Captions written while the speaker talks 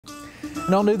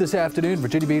And all new this afternoon,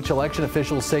 Virginia Beach election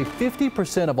officials say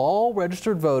 50% of all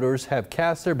registered voters have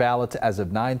cast their ballots as of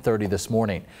 9:30 this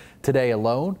morning. Today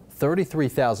alone,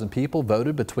 33,000 people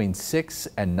voted between 6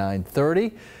 and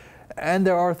 9:30. And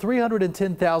there are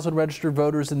 310,000 registered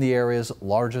voters in the area's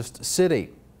largest city.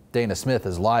 Dana Smith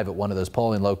is live at one of those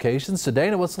polling locations. So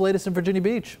Dana, what's the latest in Virginia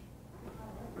Beach?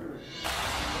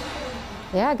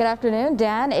 Yeah, good afternoon,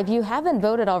 Dan. If you haven't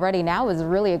voted already, now is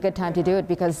really a good time to do it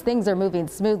because things are moving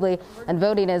smoothly and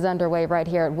voting is underway right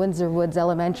here at Windsor Woods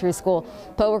Elementary School.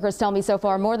 Poll workers tell me so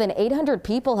far more than 800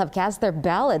 people have cast their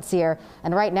ballots here.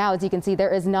 And right now, as you can see,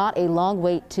 there is not a long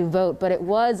wait to vote, but it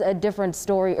was a different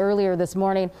story earlier this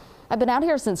morning. I've been out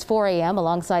here since 4 a.m.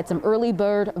 alongside some early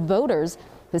bird voters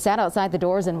who sat outside the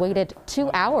doors and waited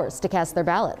 2 hours to cast their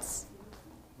ballots.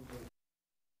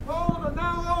 Polls are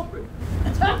now open.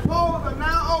 Polls are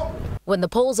now open. When the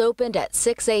polls opened at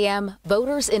 6 a.m.,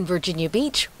 voters in Virginia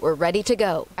Beach were ready to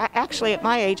go. Actually, at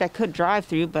my age, I could drive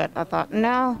through, but I thought,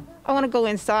 no, I want to go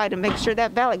inside and make sure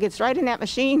that ballot gets right in that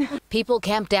machine. People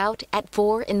camped out at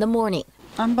 4 in the morning.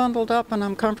 I'm bundled up and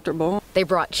I'm comfortable. They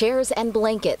brought chairs and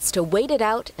blankets to wait it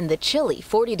out in the chilly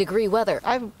 40-degree weather.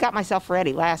 I got myself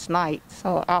ready last night,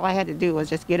 so all I had to do was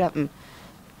just get up and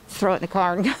throw it in the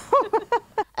car and go.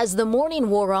 As the morning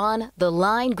wore on, the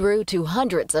line grew to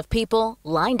hundreds of people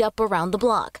lined up around the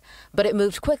block. But it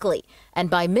moved quickly,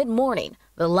 and by mid-morning,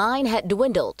 the line had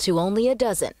dwindled to only a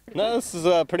dozen. No, this is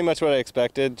pretty much what I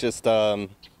expected. Just,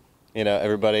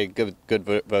 everybody, good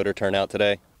voter turnout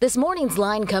today. This morning's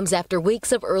line comes after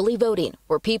weeks of early voting,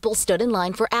 where people stood in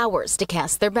line for hours to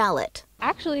cast their ballot.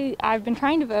 Actually, I've been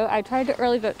trying to vote. I tried to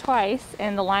early vote twice,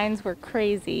 and the lines were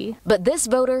crazy. But this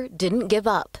voter didn't give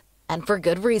up, and for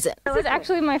good reason. This is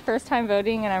actually my first time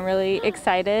voting, and I'm really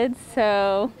excited,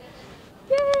 so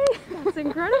yay! That's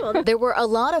incredible. There were a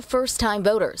lot of first-time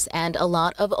voters and a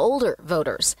lot of older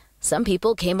voters. Some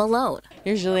people came alone.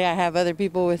 Usually I have other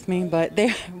people with me, but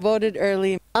they voted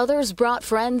early. Others brought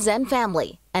friends and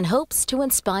family and hopes to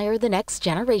inspire the next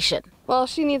generation. Well,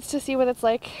 she needs to see what it's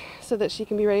like so that she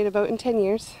can be ready to vote in 10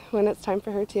 years when it's time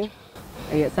for her to.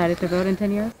 Are you excited to vote in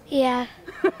 10 years? Yeah.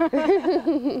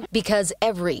 Because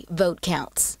every vote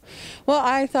counts. Well,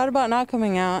 I thought about not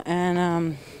coming out,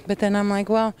 and but then I'm like,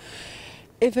 well,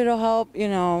 if it'll help,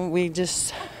 we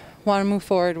just want to move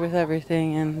forward with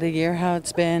everything, and the year how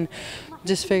it's been,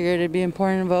 just figured it'd be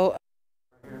important to vote.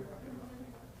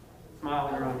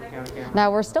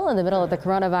 Now, we're still in the middle of the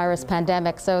coronavirus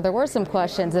pandemic, so there were some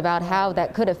questions about how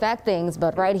that could affect things.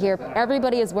 But right here,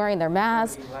 everybody is wearing their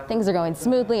masks. Things are going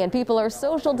smoothly and people are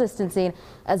social distancing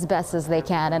as best as they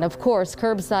can. And of course,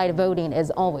 curbside voting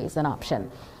is always an option.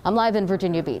 I'm live in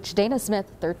Virginia Beach. Dana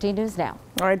Smith, 13 News Now.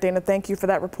 All right, Dana, thank you for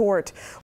that report.